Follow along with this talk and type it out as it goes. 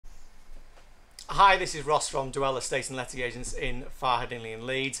Hi, this is Ross from Dwell-Leeds and Letting Agents in Farr, Headingley and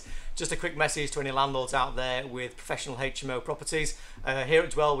Leeds. Just a quick message to any landlords out there with professional HMO properties. Here at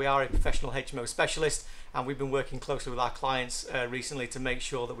Dwell we are a professional HMO specialist, and we've been working closely with our clients recently to make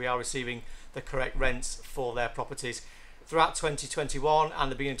sure that we are receiving the correct rents for their properties. Throughout 2021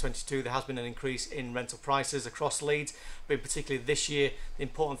 and the beginning of 2022 there has been an increase in rental prices across Leeds, but particularly this year the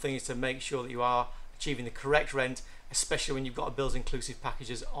important thing is to make sure that you are achieving the correct rent, especially when you've got bills inclusive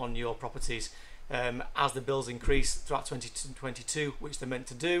packages on your properties. As the bills increase throughout 2022, which they're meant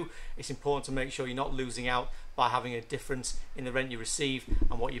to do, it's important to make sure you're not losing out by having a difference in the rent you receive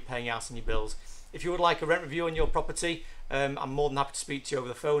and what you're paying out in your bills. If you would like a rent review on your property, I'm more than happy to speak to you over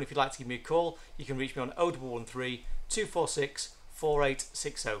the phone. If you'd like to give me a call, you can reach me on 0113 246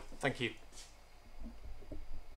 4860. Thank you.